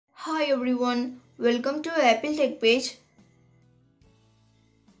Hi everyone, welcome to Apple Tech page.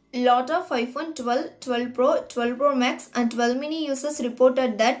 Lot of iPhone 12, 12 Pro, 12 Pro Max and 12 mini users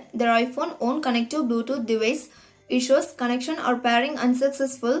reported that their iPhone won't connect to Bluetooth device. It shows connection or pairing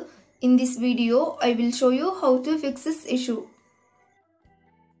unsuccessful. In this video, I will show you how to fix this issue.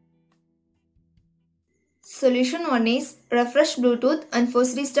 Solution 1 is refresh Bluetooth and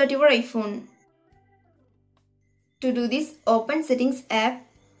force restart your iPhone. To do this, open Settings app.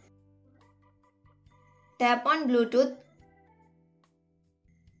 Tap on Bluetooth.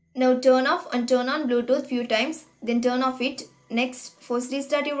 Now turn off and turn on Bluetooth few times, then turn off it. Next, force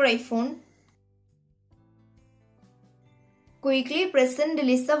restart your iPhone. Quickly press and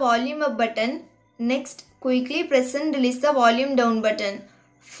release the volume up button. Next, quickly press and release the volume down button.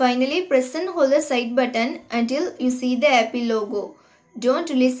 Finally, press and hold the side button until you see the Apple logo.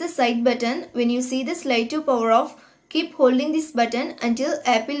 Don't release the side button when you see the slide to power off. Keep holding this button until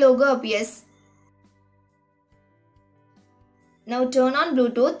Apple logo appears. Now turn on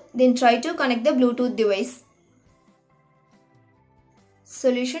Bluetooth, then try to connect the Bluetooth device.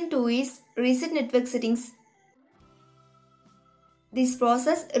 Solution 2 is reset network settings. This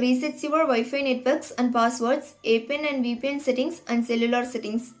process resets your Wi-Fi networks and passwords, APN and VPN settings and cellular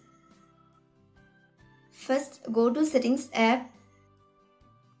settings. First, go to Settings app.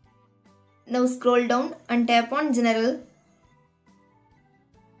 Now scroll down and tap on General.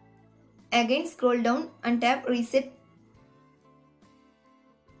 Again scroll down and tap Reset.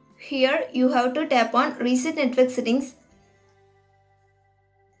 Here you have to tap on Reset Network Settings.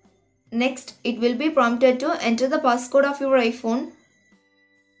 Next, it will be prompted to enter the passcode of your iPhone.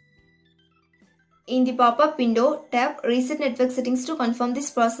 In the pop-up window, tap Reset Network Settings to confirm this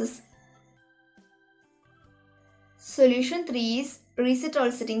process. Solution 3 is Reset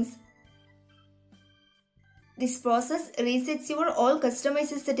All Settings. This process resets your all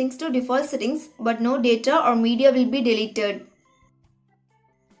customized settings to default settings, but no data or media will be deleted.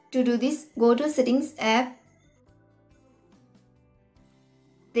 To do this, go to Settings app.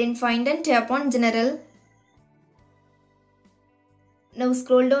 Then find and tap on General. Now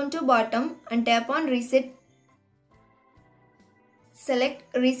scroll down to bottom and tap on Reset. Select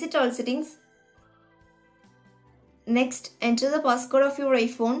Reset All Settings. Next, enter the passcode of your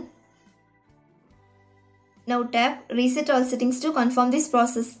iPhone. Now tap Reset All Settings to confirm this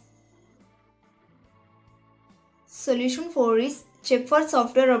process. Solution 4 is check for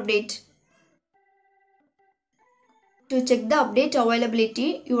software update. To check the update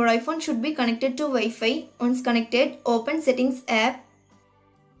availability, your iPhone should be connected to Wi-Fi. Once connected, open Settings app.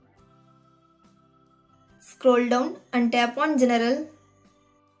 Scroll down and tap on General.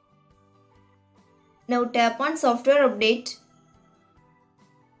 Now tap on Software Update.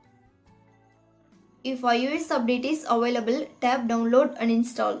 If iOS update is available, tap Download and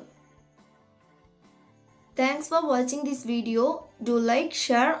install. Thanks for watching this video. Do like,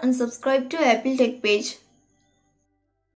 share and subscribe to Apple Tech page.